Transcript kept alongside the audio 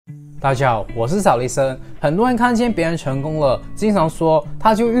大家好，我是扫地僧。很多人看见别人成功了，经常说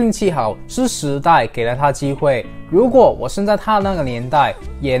他就运气好，是时代给了他机会。如果我生在他那个年代，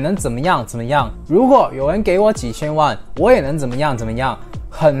也能怎么样怎么样。如果有人给我几千万，我也能怎么样怎么样。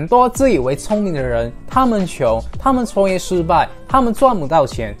很多自以为聪明的人，他们穷，他们创业失败，他们赚不到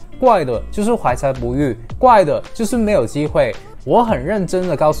钱，怪的就是怀才不遇，怪的就是没有机会。我很认真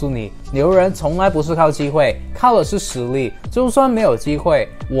的告诉你，牛人从来不是靠机会，靠的是实力。就算没有机会，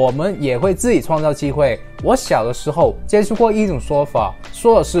我们也会自己创造机会。我小的时候接触过一种说法，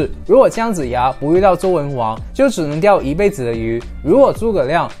说的是如果姜子牙不遇到周文王，就只能钓一辈子的鱼；如果诸葛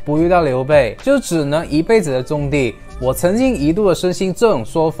亮不遇到刘备，就只能一辈子的种地。我曾经一度的深信这种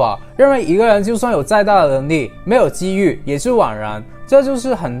说法，认为一个人就算有再大的能力，没有机遇也是枉然。这就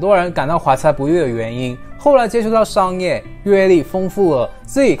是很多人感到怀才不遇的原因。后来接触到商业，阅历丰富了，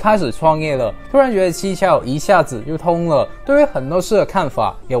自己开始创业了，突然觉得七窍一下子就通了，对于很多事的看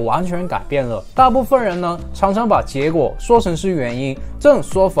法也完全改变了。大部分人呢，常常把结果说成是原因，这种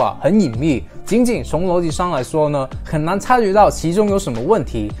说法很隐秘，仅仅从逻辑上来说呢，很难察觉到其中有什么问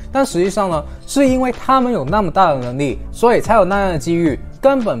题。但实际上呢，是因为他们有那么大的能力，所以才有那样的机遇。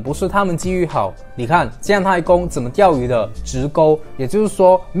根本不是他们机遇好，你看姜太公怎么钓鱼的？直钩，也就是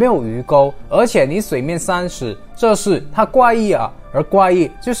说没有鱼钩，而且你水面30，这是他怪异啊。而怪异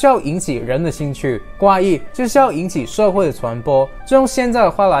就是要引起人的兴趣，怪异就是要引起社会的传播。这用现在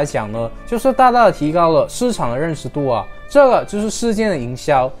的话来讲呢，就是大大的提高了市场的认识度啊。这个就是事件的营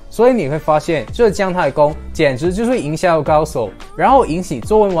销，所以你会发现这姜太公简直就是营销的高手。然后引起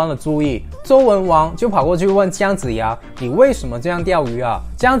周文王的注意，周文王就跑过去问姜子牙，你为什么这样钓鱼啊？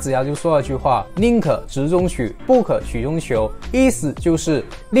姜子牙就说了句话，宁可直中取，不可曲中求，意思就是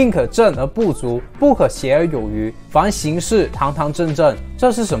宁可正而不足，不可邪而有余，凡行事堂堂正正。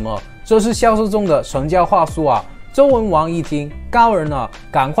这是什么？这是销售中的成交话术啊。周文王一听，高人啊，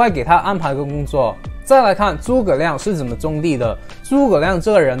赶快给他安排个工作。再来看诸葛亮是怎么种地的。诸葛亮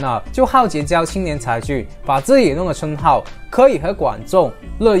这个人啊，就好结交青年才俊，把自己弄个称号，可以和管仲、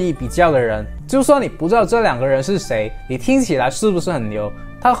乐毅比较的人。就算你不知道这两个人是谁，你听起来是不是很牛？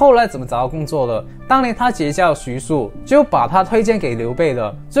他后来怎么找到工作的？当年他结交徐庶，就把他推荐给刘备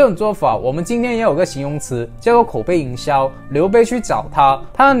的。这种做法，我们今天也有个形容词，叫做口碑营销。刘备去找他，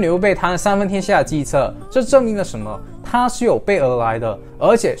他和刘备谈了3分天下的计策，这证明了什么？他是有备而来的，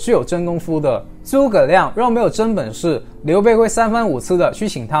而且是有真功夫的。诸葛亮若没有真本事，刘备会3番5次的去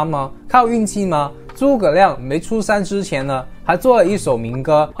请他吗？靠运气吗？诸葛亮没出山之前呢，还做了一首民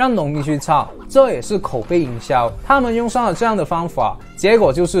歌让农民去唱，这也是口碑营销。他们用上了这样的方法，结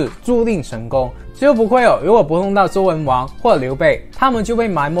果就是注定成功。就不会有如果不碰到周文王或者刘备，他们就被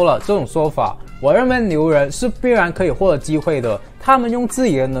埋没了这种说法。我认为牛人是必然可以获得机会的，他们用自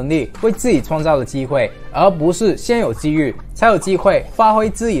己的能力为自己创造了机会，而不是先有机遇才有机会发挥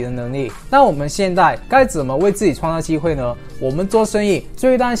自己的能力。那我们现在该怎么为自己创造机会呢？我们做生意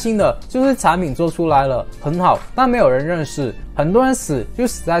最担心的就是产品做出来了很好，但没有人认识，很多人死就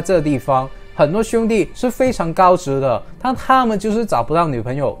死在这地方。很多兄弟是非常高值的，但他们就是找不到女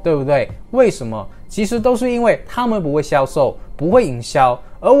朋友，对不对？为什么？其实都是因为他们不会销售，不会营销。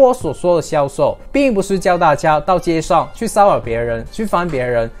而我所说的销售，并不是教大家到街上去骚扰别人，去翻别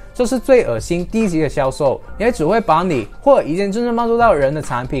人，这是最恶心低级的销售，也只会把你或者一件真正帮助到人的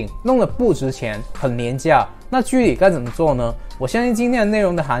产品弄得不值钱，很廉价。那具体该怎么做呢？我相信今天的内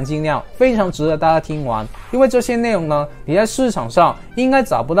容的含金量非常值得大家听完，因为这些内容呢，你在市场上应该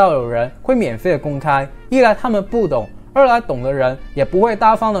找不到有人会免费的公开，一来他们不懂，二来懂的人也不会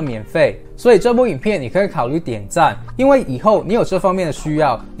大方的免费。所以这部影片你可以考虑点赞，因为以后你有这方面的需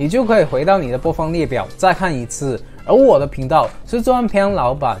要，你就可以回到你的播放列表再看一次。而我的频道是专门培养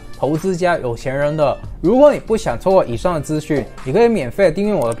老板、投资家、有钱人的。如果你不想错过以上的资讯，你可以免费的订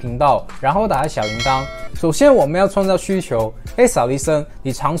阅我的频道，然后打开小铃铛。首先我们要创造需求。扫地僧，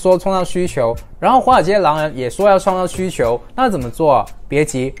你常说创造需求，然后华尔街狼人也说要创造需求，那怎么做啊？别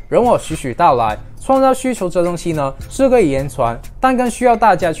急，容我徐徐道来。创造需求这东西呢，是可以言传，但更需要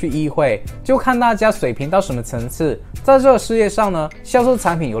大家去意会，就看大家水平到什么层次。在这个世界上呢，销售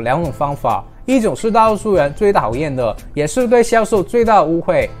产品有2种方法，一种是大多数人最讨厌的，也是对销售最大的误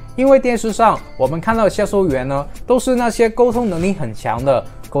会。因为电视上我们看到的销售员呢，都是那些沟通能力很强的，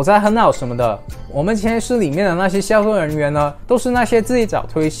口才很好什么的。我们潜意识里面的那些销售人员呢，都是那些自己找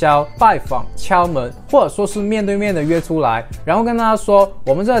推销、拜访、敲门，或者说是面对面的约出来，然后跟他说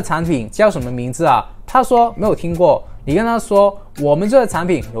我们这个产品叫什么名字啊？他说没有听过。你跟他说我们这个产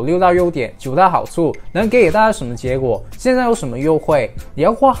品有6大优点、9大好处，能给大家什么结果，现在有什么优惠，你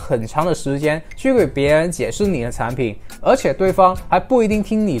要花很长的时间去给别人解释你的产品，而且对方还不一定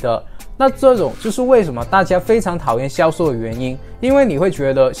听你的。那这种就是为什么大家非常讨厌销售的原因，因为你会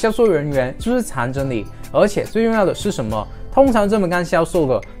觉得销售人员就是缠着你，而且最重要的是什么？通常这么干销售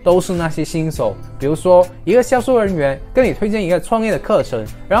的都是那些新手。比如说一个销售人员跟你推荐一个创业的课程，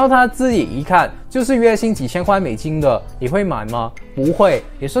然后他自己一看就是月薪几千块美金的，你会买吗？不会，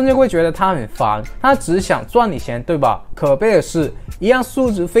你甚至会觉得他很烦，他只想赚你钱，对吧？可悲的是，一样素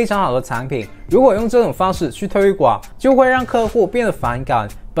质非常好的产品，如果用这种方式去推广，就会让客户变得反感。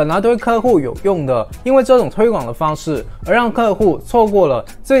本来对客户有用的，因为这种推广的方式而让客户错过了。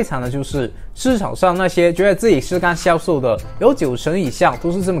最惨的就是市场上那些觉得自己是干销售的，有90%以上都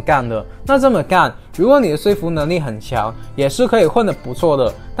是这么干的。那这么干，如果你的说服能力很强，也是可以混得不错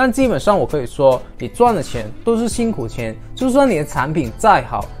的。但基本上我可以说，你赚的钱都是辛苦钱，就算你的产品再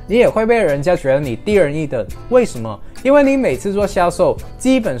好，你也会被人家觉得你低人一等。为什么？因为你每次做销售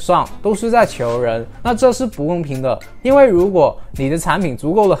基本上都是在求人，那这是不公平的。因为如果你的产品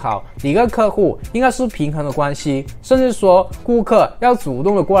足够的好，你跟客户应该是平衡的关系，甚至说顾客要主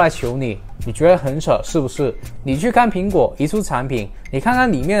动的过来求你，你觉得很扯是不是？你去看苹果一出产品，你看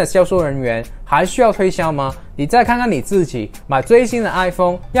看里面的销售人员还需要推销吗？你再看看你自己买最新的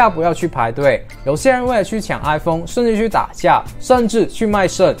iPhone 要不要去排队？有些人为了去抢 iPhone 甚至去打架，甚至去卖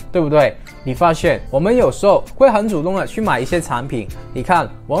肾，对不对？你发现我们有时候会很主动的去买一些产品，你看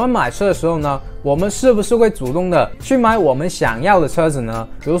我们买车的时候呢，我们是不是会主动的去买我们想要的车子呢？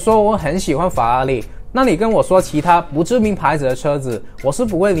比如说我很喜欢法拉利，那你跟我说其他不知名牌子的车子，我是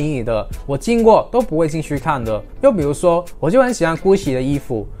不会理你的，我经过都不会进去看的。又比如说我就很喜欢 Gucci 的衣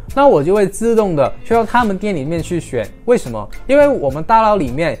服，那我就会自动的去到他们店里面去选。为什么？因为我们大脑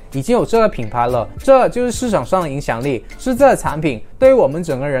里面已经有这个品牌了，这就是市场上的影响力，是这个产品对于我们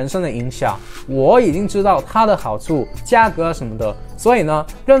整个人生的影响。我已经知道它的好处、价格什么的，所以呢，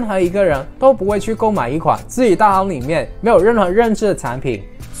任何一个人都不会去购买一款自己大脑里面没有任何认知的产品。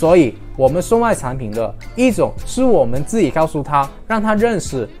所以我们售卖产品的一种是我们自己告诉他，让他认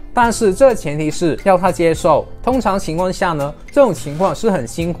识，但是这个前提是要他接受。通常情况下呢，这种情况是很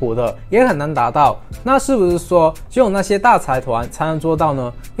辛苦的，也很难达到。那是不是说只有那些大财团才能做到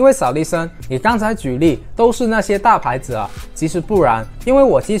呢？因为扫地僧，你刚才举例都是那些大牌子啊，其实不然。因为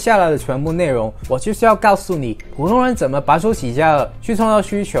我接下来的全部内容，我就是要告诉你普通人怎么白手起家的去创造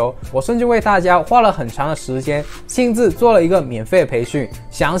需求。我甚至为大家花了很长的时间，亲自做了一个免费的培训，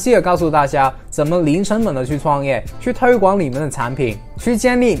详细的告诉大家怎么零成本的去创业，去推广你们的产品，去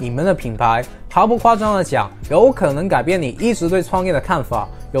建立你们的品牌。毫不夸张的讲，有可能改变你一直对创业的看法。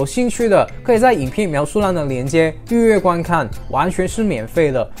有兴趣的可以在影片描述栏的连接预约观看，完全是免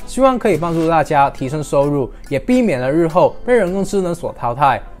费的，希望可以帮助大家提升收入，也避免了日后被人工智能所淘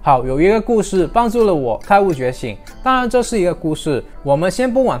汰。好，有一个故事帮助了我开悟觉醒，当然这是一个故事，我们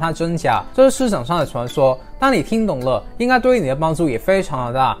先不管它真假，这是市场上的传说，当你听懂了，应该对你的帮助也非常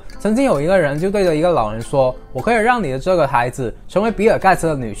的大。曾经有一个人就对着一个老人说，我可以让你的这个孩子成为比尔盖茨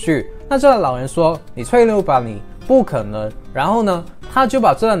的女婿。那这个老人说，你吹牛吧你，不可能。然后呢，他就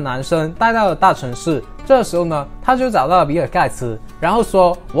把这个男生带到了大城市，这时候呢，他就找到了比尔盖茨，然后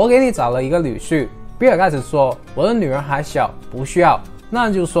说，我给你找了一个女婿。比尔盖茨说，我的女儿还小，不需要。那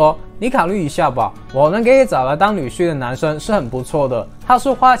就说，你考虑一下吧，我能给你找来当女婿的男生是很不错的，他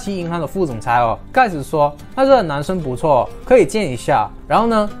是花旗银行的副总裁哦。盖茨说，那这个男生不错，可以见一下。然后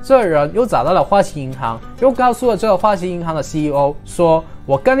呢，这个人又找到了花旗银行，又告诉了这个花旗银行的 CEO 说，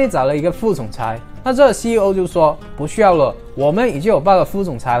我跟你找了一个副总裁。那这个 CEO 就说，不需要了，我们已经有8个副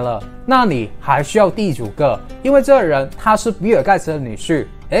总裁了，那你还需要第9个，因为这个人他是比尔盖茨的女婿。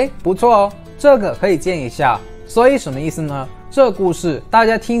诶，不错哦，这个可以见一下。所以什么意思呢？这个故事大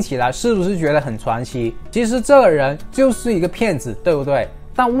家听起来是不是觉得很传奇？其实这个人就是一个骗子，对不对？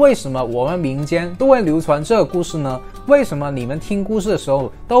但为什么我们民间都会流传这个故事呢？为什么你们听故事的时候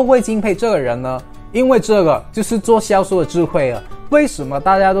都会敬佩这个人呢？因为这个就是做销售的智慧了。为什么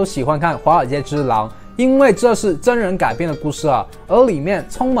大家都喜欢看《华尔街之狼》？因为这是真人改编的故事啊，而里面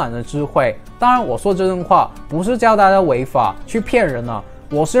充满了智慧。当然我说这段话不是教大家违法去骗人啊，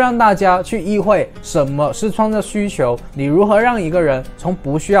我是让大家去意会什么是创造需求，你如何让一个人从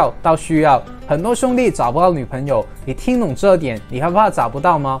不需要到需要。很多兄弟找不到女朋友，你听懂这点，你还怕找不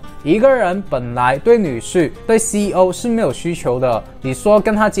到吗？一个人本来对女婿、对 CEO 是没有需求的，你说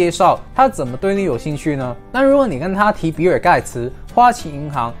跟他介绍，他怎么对你有兴趣呢？那如果你跟他提比尔盖茨、花旗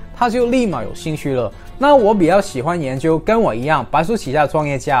银行，他就立马有兴趣了。那我比较喜欢研究跟我一样白手起家的创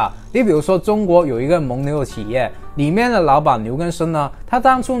业家。你比如说中国有一个蒙牛的企业，里面的老板刘根生呢，他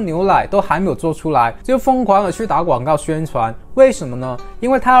当初牛奶都还没有做出来，就疯狂的去打广告宣传。为什么呢？因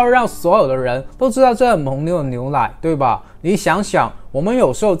为他要让所有的人都知道这蒙牛的牛奶，对吧？你想想，我们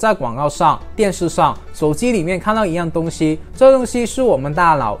有时候在广告上、电视上、手机里面看到一样东西，这东西是我们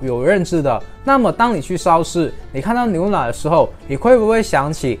大脑有认知的。那么当你去超市，你看到牛奶的时候，你会不会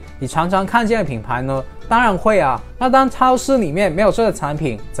想起你常常看见的品牌呢？当然会啊。那当超市里面没有这个产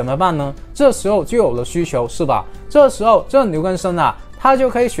品怎么办呢？这时候就有了需求，是吧？这时候这个刘根生啊，他就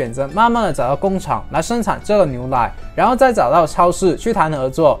可以选择慢慢的找到工厂来生产这个牛奶，然后再找到超市去谈合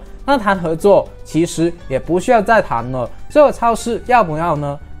作。那谈合作其实也不需要再谈了，这个超市要不要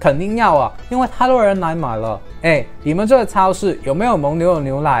呢？肯定要啊，因为太多人来买了。你们这个超市有没有蒙牛的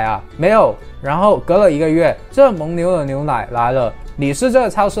牛奶啊？没有。然后隔了1个月，这蒙牛的牛奶来了，你是这个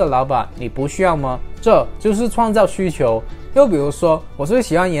超市的老板，你不需要吗？这就是创造需求。又比如说，我最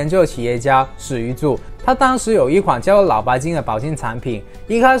喜欢研究的企业家史玉柱，他当时有一款叫做老白金的保健产品。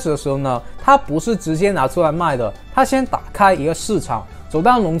一开始的时候呢，他不是直接拿出来卖的，他先打开一个市场，走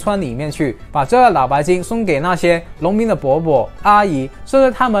到农村里面去，把这个老白金送给那些农民的伯伯、阿姨，甚至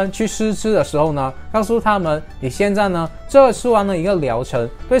他们去试吃的时候呢，告诉他们，你现在呢，这个吃完了一个疗程，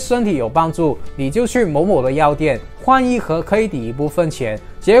对身体有帮助，你就去某某的药店换一盒，可以抵一部分钱。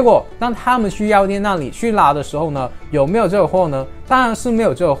结果当他们去药店那里去拿的时候呢，有没有这个货呢？当然是没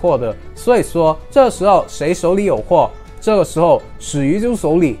有这个货的。所以说，这时候谁手里有货？这个时候史玉柱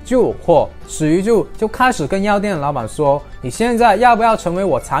手里就有货，史玉柱就开始跟药店的老板说，你现在要不要成为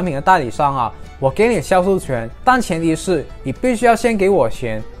我产品的代理商啊？我给你销售权，但前提是你必须要先给我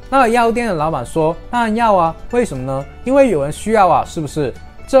钱。那个药店的老板说，当然要啊，为什么呢？因为有人需要啊，是不是？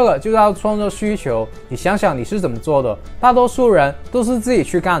这个就叫创造需求。你想想你是怎么做的？大多数人都是自己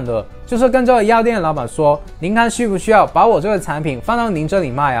去干的，就是跟这个药店的老板说，您看需不需要把我这个产品放到您这里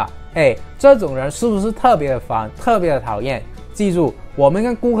卖啊？这种人是不是特别的烦，特别的讨厌？记住，我们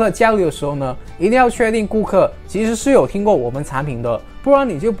跟顾客交流的时候呢，一定要确定顾客其实是有听过我们产品的，不然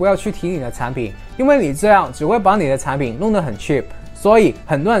你就不要去提你的产品，因为你这样只会把你的产品弄得很 cheap。所以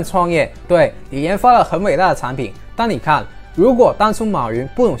很多人创业，对，你研发了很伟大的产品，但你看，如果当初马云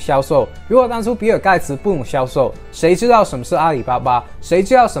不懂销售，如果当初比尔盖茨不懂销售，谁知道什么是阿里巴巴？谁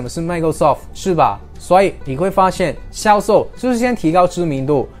知道什么是 Microsoft？ 是吧？所以你会发现，销售就是先提高知名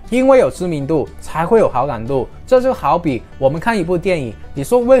度，因为有知名度才会有好感度。这就好比我们看一部电影，你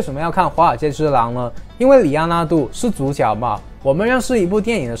说为什么要看《华尔街之狼》呢？因为里安纳度是主角嘛。我们认识一部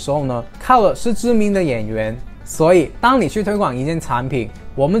电影的时候呢，靠的是知名的演员。所以当你去推广一件产品，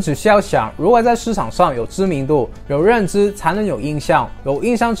我们只需要想如何在市场上有知名度、有认知，才能有印象，有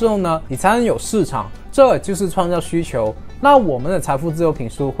印象之后呢，你才能有市场，这就是创造需求。那我们的财富自由品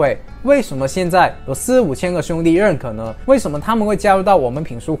书会为什么现在有4-5千个兄弟认可呢？为什么他们会加入到我们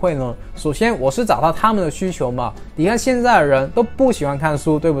品书会呢？首先我是找到他们的需求嘛。你看现在的人都不喜欢看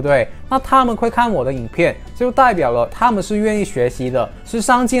书，对不对？那他们会看我的影片，就代表了他们是愿意学习的，是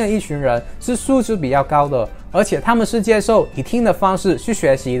上进的一群人，是素质比较高的，而且他们是接受你听的方式去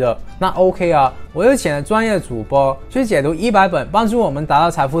学习的。那 OK 啊，我就请了专业的主播去解读100本帮助我们达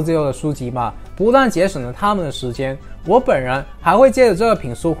到财富自由的书籍嘛，不但节省了他们的时间，我本人还会借着这个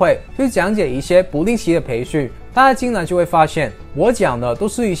品书会去讲解一些不定期的培训。大家进来就会发现，我讲的都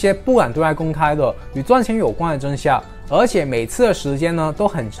是一些不敢对外公开的与赚钱有关的真相，而且每次的时间呢都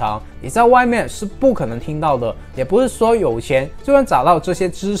很长，你在外面是不可能听到的。也不是说有钱就能找到这些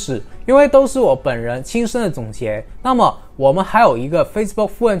知识，因为都是我本人亲身的总结。那么我们还有一个 Facebook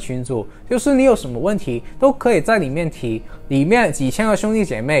富人群组，就是你有什么问题都可以在里面提，里面几千个兄弟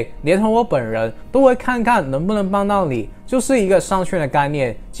姐妹连同我本人都会看看能不能帮到你，就是一个商圈的概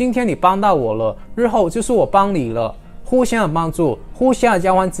念。今天你帮到我了，日后就是我帮你了，互相的帮助，互相的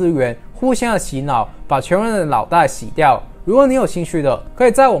交换资源，互相的洗脑，把全人的脑袋洗掉。如果你有兴趣的，可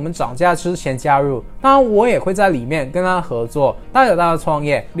以在我们涨价之前加入，当然我也会在里面跟他合作，带着大家创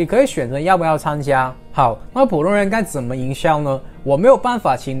业，你可以选择要不要参加。好，那普通人该怎么营销呢？我没有办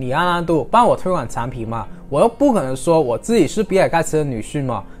法请李安纳度帮我推广产品嘛，我又不可能说我自己是比尔盖茨的女婿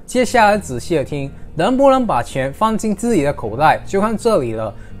嘛。接下来仔细的听，能不能把钱放进自己的口袋就看这里了。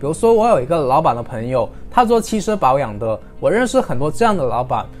比如说我有一个老板的朋友，他做汽车保养的，我认识很多这样的老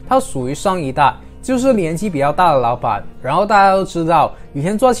板，他属于上一代，就是年纪比较大的老板。然后大家都知道，以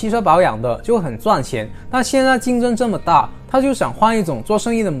前做汽车保养的就很赚钱，但现在竞争这么大，他就想换一种做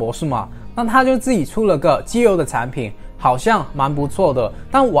生意的模式嘛。那他就自己出了个机油的产品，好像蛮不错的，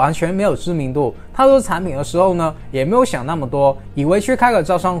但完全没有知名度。他做产品的时候呢，也没有想那么多，以为去开个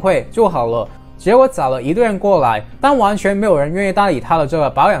招商会就好了。结果找了一堆人过来，但完全没有人愿意代理他的这个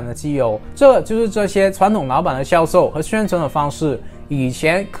保养的机油。这就是这些传统老板的销售和宣传的方式。以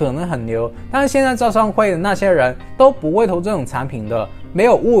前可能很牛，但是现在招商会的那些人都不会投这种产品的。没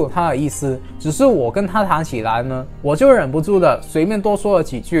有侮辱他的意思，只是我跟他谈起来呢，我就忍不住的随便多说了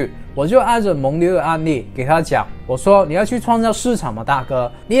几句，我就按着蒙牛的案例给他讲，我说你要去创造市场嘛，大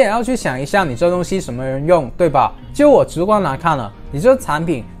哥，你也要去想一下你这东西什么人用，对吧？就我直观来看呢，你这产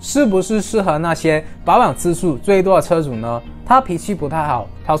品是不是适合那些保养次数最多的车主呢？他脾气不太好，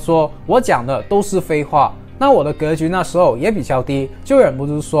他说我讲的都是废话。那我的格局那时候也比较低，就忍不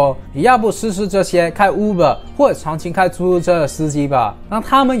住说，你要不试试这些开 Uber 或者长期开出租车的司机吧，那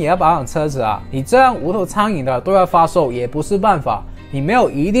他们也要保养车子啊，你这样无头苍蝇的都要发售也不是办法，你没有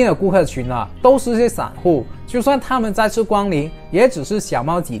一定的顾客群啊，都是些散户，就算他们再次光临也只是小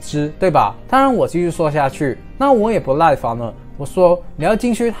猫几只，对吧？当然我继续说下去，那我也不耐烦了，我说你要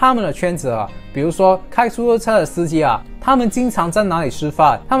进去他们的圈子啊，比如说开出租车的司机啊，他们经常在哪里吃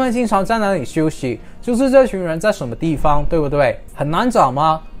饭，他们经常在哪里休息，就是这群人在什么地方，对不对？很难找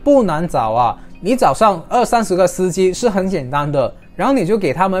吗？不难找啊，你找上20-30个司机是很简单的，然后你就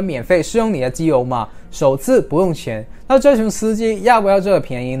给他们免费试用你的机油嘛，首次不用钱。那这群司机要不要这个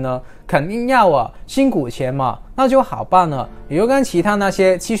便宜呢？肯定要啊，辛苦钱嘛，那就好办了。你就跟其他那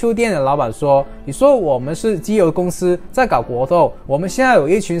些汽修店的老板说，你说我们是机油公司在搞活动，我们现在有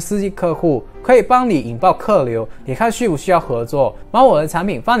一群司机客户，可以帮你引爆客流，你看需不需要合作，把我的产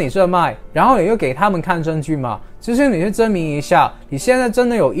品放你这卖，然后你就给他们看证据嘛，就是你去证明一下你现在真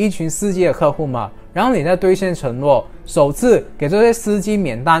的有一群司机的客户嘛，然后你再兑现承诺，首次给这些司机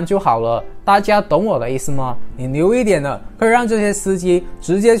免单就好了。大家懂我的意思吗？你牛一点的，可以让这些司机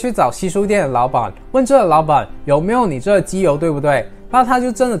直接去找汽修店的老板，问这个老板有没有你这个机油，对不对？那他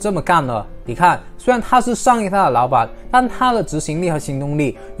就真的这么干了。你看，虽然他是上一代的老板，但他的执行力和行动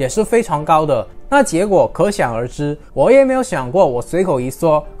力也是非常高的。那结果可想而知，我也没有想过我随口一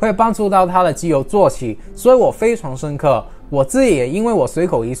说会帮助到他的机油做起，所以我非常深刻。我自己也因为我随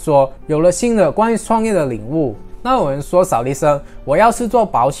口一说，有了新的关于创业的领悟。那有人说，扫地僧，我要是做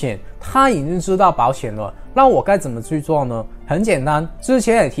保险，他已经知道保险了，那我该怎么去做呢？很简单，之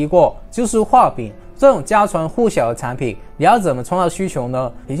前也提过，就是画饼这种家传户晓的产品，你要怎么创造需求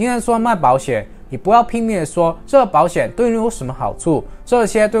呢？你今天说卖保险，你不要拼命的说这个保险对你有什么好处，这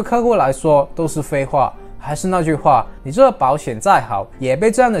些对客户来说都是废话。还是那句话，你这个保险再好，也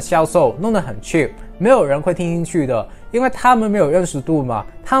被这样的销售弄得很 cheap， 没有人会听进去的，因为他们没有认识度嘛，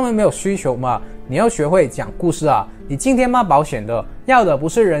他们没有需求嘛。你要学会讲故事啊，你今天卖保险的，要的不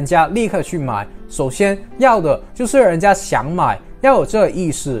是人家立刻去买，首先要的就是人家想买，要有这个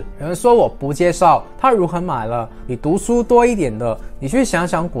意识。有人说我不介绍他如何买了，你读书多一点的，你去想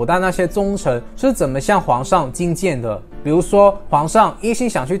想古代那些忠臣是怎么向皇上进谏的。比如说皇上一心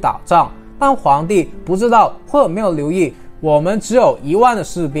想去打仗，但皇帝不知道或者没有留意，我们只有1万的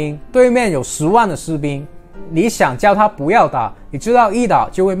士兵，对面有10万的士兵，你想叫他不要打，你知道一打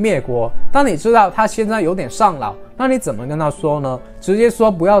就会灭国，但你知道他现在有点上脑，那你怎么跟他说呢？直接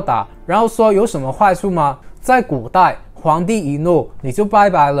说不要打，然后说有什么坏处吗？在古代，皇帝一怒你就拜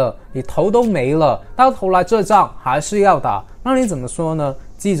拜了，你头都没了，到头来这仗还是要打，那你怎么说呢？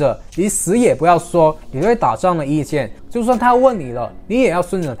记着，你死也不要说你对打仗的意见，就算他问你了，你也要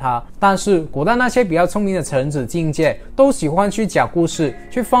顺着他。但是古代那些比较聪明的臣子进谏，都喜欢去讲故事，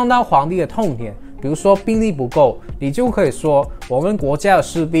去放大皇帝的痛点。比如说兵力不够，你就可以说我们国家的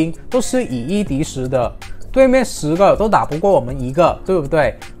士兵都是以1敌10的，对面10个都打不过我们1个，对不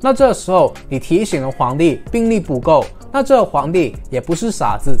对？那这时候你提醒了皇帝兵力不够，那这皇帝也不是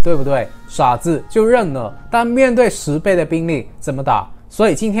傻子，对不对？傻子就认了，但面对10倍的兵力怎么打？所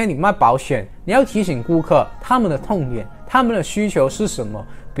以今天你卖保险，你要提醒顾客他们的痛点，他们的需求是什么。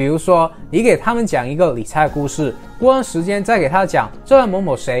比如说你给他们讲一个理财故事，过段时间再给他讲这个某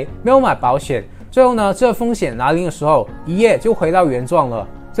某谁没有买保险，最后呢，这风险来临的时候，一夜就回到原状了。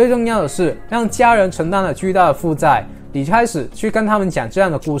最重要的是让家人承担了巨大的负债，你开始去跟他们讲这样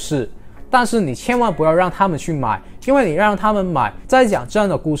的故事，但是你千万不要让他们去买，因为你让他们买再讲这样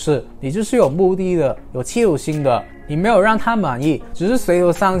的故事，你就是有目的的，有企图心的，你没有让他满意，只是随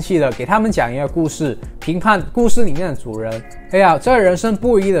头丧气的给他们讲一个故事，评判故事里面的主人。哎呀，这人生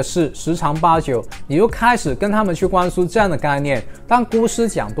不如意的事十常八九，你就开始跟他们去灌输这样的概念。当故事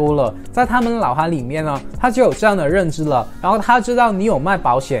讲多了，在他们脑海里面呢，他就有这样的认知了，然后他知道你有卖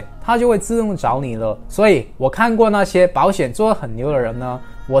保险，他就会自动找你了。所以我看过那些保险做得很牛的人呢，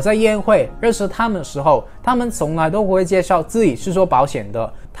我在宴会认识他们的时候，他们从来都不会介绍自己是做保险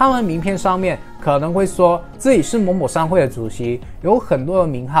的，他们名片上面可能会说自己是某某商会的主席，有很多的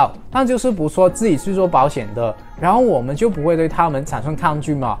名号，但就是不说自己是做保险的，然后我们就不会对他们产生抗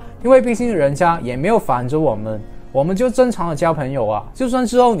拒嘛，因为毕竟人家也没有烦着我们，我们就正常的交朋友啊。就算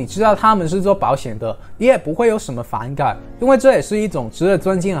之后你知道他们是做保险的，你也不会有什么反感，因为这也是一种值得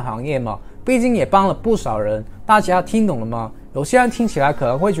尊敬的行业嘛，毕竟也帮了不少人。大家听懂了吗？有些人听起来可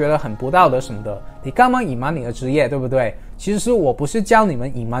能会觉得很不道德什么的，你干嘛隐瞒你的职业，对不对？其实我不是教你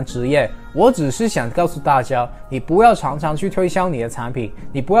们隐瞒职业，我只是想告诉大家，你不要常常去推销你的产品，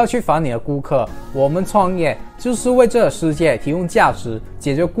你不要去烦你的顾客。我们创业就是为这个世界提供价值，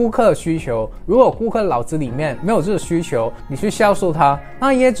解决顾客的需求。如果顾客脑子里面没有这个需求，你去销售它，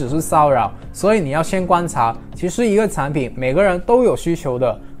那也只是骚扰。所以你要先观察，其实一个产品每个人都有需求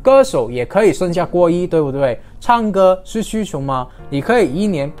的。歌手也可以身价过亿，对不对？唱歌是需求吗？你可以1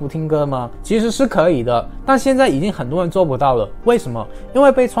年不听歌吗？其实是可以的，但现在已经很多人做不到了。为什么？因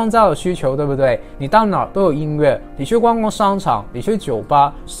为被创造了需求，对不对？你到哪都有音乐，你去逛逛商场，你去酒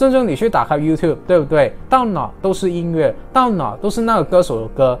吧，甚至你去打开 YouTube， 对不对？到哪都是音乐，到哪都是那个歌手的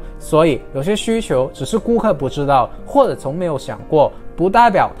歌。所以有些需求只是顾客不知道，或者从没有想过，不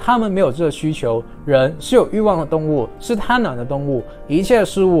代表他们没有这个需求。人是有欲望的动物，是贪婪的动物，一切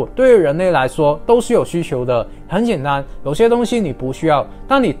事物对于人类来说都是有需求的。很简单，有些东西你不需要，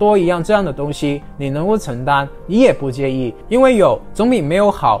但你多一样这样的东西，你能够承担，你也不介意，因为有总比没有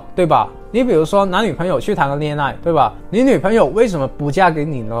好，对吧？你比如说男女朋友去谈个恋爱，对吧？你女朋友为什么不嫁给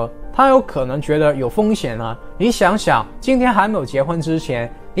你呢？她有可能觉得有风险啊。你想想，今天还没有结婚之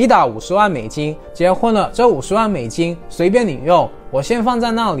前，你打$50万，结婚了，这$50万随便你用，我先放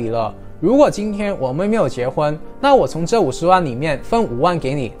在那里了。如果今天我们没有结婚，那我从这50万里面分5万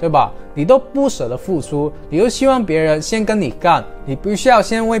给你，对吧？你都不舍得付出，你就希望别人先跟你干，你不需要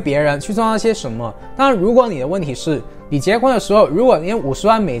先为别人去做那些什么。但如果你的问题是，你结婚的时候如果连$50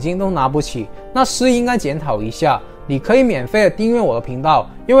万都拿不起，那是应该检讨一下。你可以免费的订阅我的频道，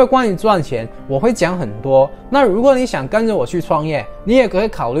因为关于赚钱我会讲很多。那如果你想跟着我去创业，你也可以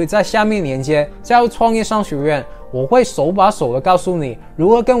考虑在下面连接加入创业商学院，我会手把手的告诉你如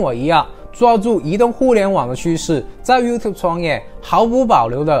何跟我一样抓住移动互联网的趋势，在 YouTube 创业，毫无保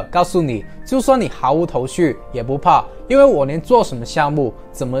留的告诉你，就算你毫无头绪也不怕，因为我连做什么项目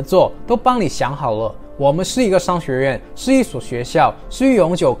怎么做都帮你想好了。我们是一个商学院，是一所学校，是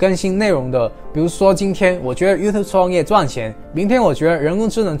永久更新内容的。比如说今天我觉得 YouTube 创业赚钱，明天我觉得人工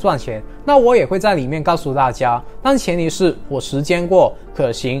智能赚钱，那我也会在里面告诉大家，但前提是我实践过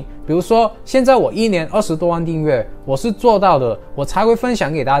可行。比如说现在我1年20多万订阅，我是做到的，我才会分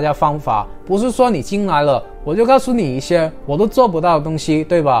享给大家方法，不是说你进来了我就告诉你一些我都做不到的东西，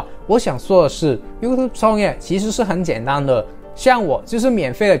对吧？我想说的是 YouTube 创业其实是很简单的，像我就是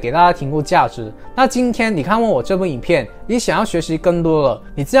免费的给大家提供价值。那今天你看完我这部影片，你想要学习更多了，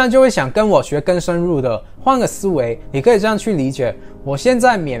你自然就会想跟我学更深入的。换个思维，你可以这样去理解，我现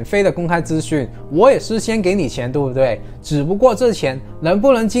在免费的公开资讯，我也是先给你钱，对不对？只不过这钱能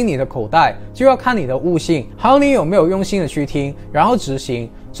不能进你的口袋，就要看你的悟性，还有你有没有用心的去听，然后执行。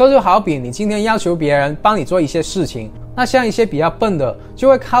这就好比你今天要求别人帮你做一些事情，那像一些比较笨的，就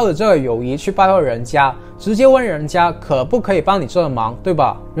会靠着这个友谊去拜托人家，直接问人家可不可以帮你这个忙，对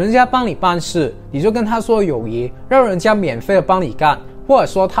吧？人家帮你办事，你就跟他说友谊，让人家免费的帮你干，或者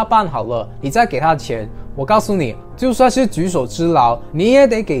说他办好了，你再给他钱。我告诉你，就算是举手之劳，你也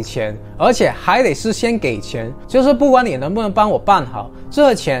得给钱，而且还得是先给钱，就是不管你能不能帮我办好，这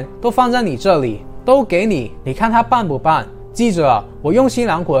个钱都放在你这里，都给你，你看他办不办？记着啊，我用心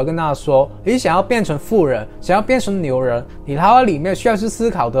良苦的跟大家说，你想要变成富人，想要变成牛人，你脑海里面需要去思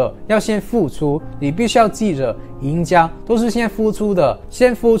考的，要先付出。你必须要记着，赢家都是先付出的，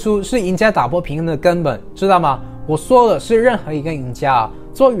先付出是赢家打破平衡的根本，知道吗？我说的是任何一个赢家啊，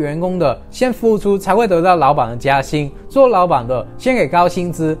做员工的先付出才会得到老板的加薪，做老板的先给高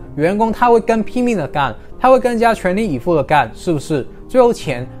薪资，员工他会更拼命的干，他会更加全力以赴的干，是不是？最后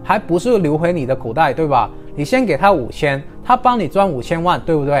钱还不是流回你的口袋，对吧？你先给他5000，他帮你赚5000万，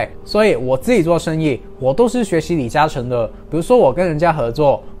对不对？所以我自己做生意，我都是学习李嘉诚的。比如说我跟人家合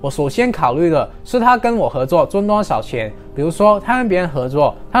作，我首先考虑的是他跟我合作赚多少钱。比如说他跟别人合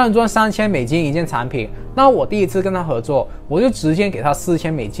作，他能赚$3000一件产品，那我第一次跟他合作，我就直接给他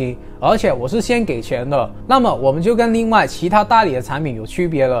$4000，而且我是先给钱的。那么我们就跟另外其他代理的产品有区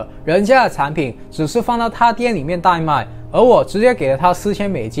别了，人家的产品只是放到他店里面代卖，而我直接给了他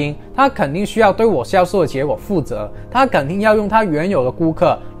$4000，他肯定需要对我销售的结果负责，他肯定要用他原有的顾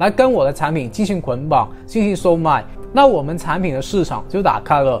客来跟我的产品进行捆绑，进行售卖，那我们产品的市场就打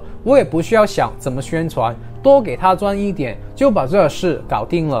开了，我也不需要想怎么宣传，多给他赚一点就把这个事搞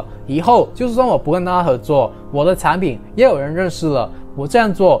定了。以后就算我不跟他合作，我的产品也有人认识了，我这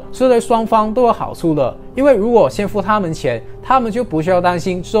样做是对双方都有好处的。因为如果我先付他们钱，他们就不需要担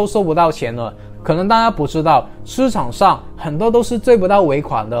心之后收不到钱了。可能大家不知道，市场上很多都是追不到尾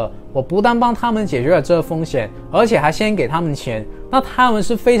款的，我不但帮他们解决了这个风险，而且还先给他们钱，那他们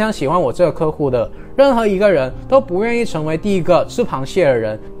是非常喜欢我这个客户的。任何一个人都不愿意成为第一个吃螃蟹的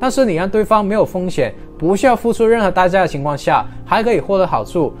人，但是你让对方没有风险，不需要付出任何代价的情况下，还可以获得好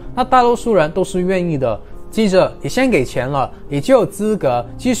处，那大多数人都是愿意的。记着，你先给钱了，你就有资格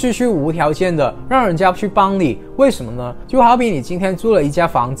继续去无条件的让人家去帮你。为什么呢？就好比你今天租了一家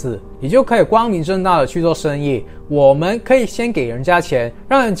房子，你就可以光明正大的去做生意。我们可以先给人家钱，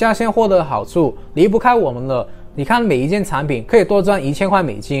让人家先获得好处，离不开我们了。你看每一件产品可以多赚1000块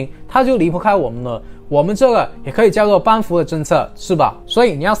美金，它就离不开我们了。我们这个也可以叫做帮扶的政策，是吧？所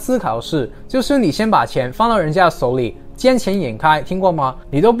以你要思考的是，就是你先把钱放到人家的手里，见钱眼开，听过吗？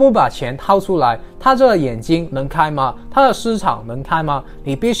你都不把钱掏出来，他这个眼睛能开吗？他的市场能开吗？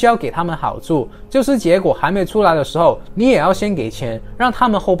你必须要给他们好处，就是结果还没出来的时候，你也要先给钱，让他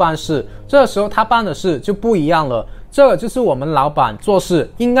们后办事，这个时候他办的事就不一样了。这个就是我们老板做事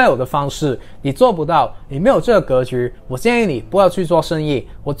应该有的方式，你做不到，你没有这个格局，我建议你不要去做生意。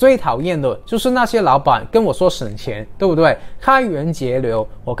我最讨厌的就是那些老板跟我说省钱，对不对？开源节流，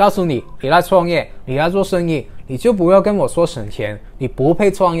我告诉你，你来创业，你来做生意，你就不要跟我说省钱，你不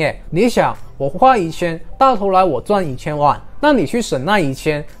配创业。你想，我花1000，到头来我赚1000万，那你去省那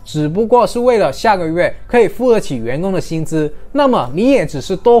1000，只不过是为了下个月可以付得起员工的薪资，那么你也只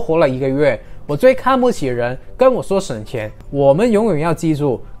是多活了1个月。我最看不起人跟我说省钱，我们永远要记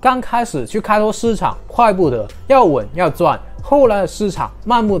住，刚开始去开拓市场快不得，要稳要赚，后来的市场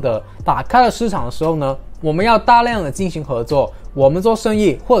慢不得。打开了市场的时候呢，我们要大量的进行合作。我们做生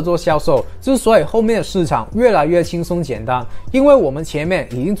意或者做销售，之所以后面的市场越来越轻松简单，因为我们前面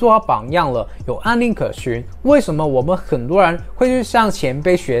已经做好榜样了，有案例可循。为什么我们很多人会去向前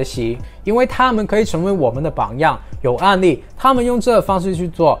辈学习？因为他们可以成为我们的榜样，有案例，他们用这个方式去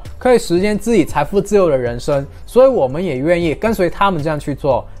做，可以实现自己财富自由的人生，所以我们也愿意跟随他们这样去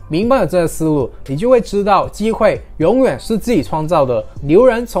做。明白了这个思路，你就会知道机会永远是自己创造的，牛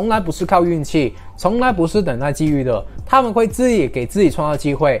人从来不是靠运气，从来不是等待机遇的，他们会自己给自己创造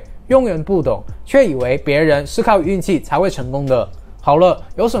机会。庸人不懂，却以为别人是靠运气才会成功的。好了，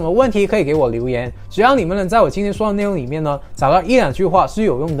有什么问题可以给我留言，只要你们能在我今天说的内容里面呢，找到1-2句话是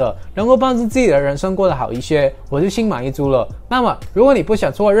有用的，能够帮助自己的人生过得好一些，我就心满意足了。那么如果你不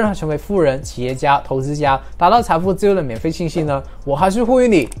想错过任何成为富人、企业家、投资家、达到财富自由的免费信息呢，我还是呼吁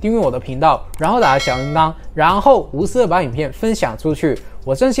你订阅我的频道，然后打开小铃铛，然后无私的把影片分享出去。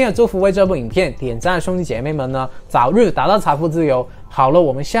我真心的祝福为这部影片点赞的兄弟姐妹们呢，早日达到财富自由。好了，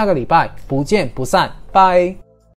我们下个礼拜不见不散，拜。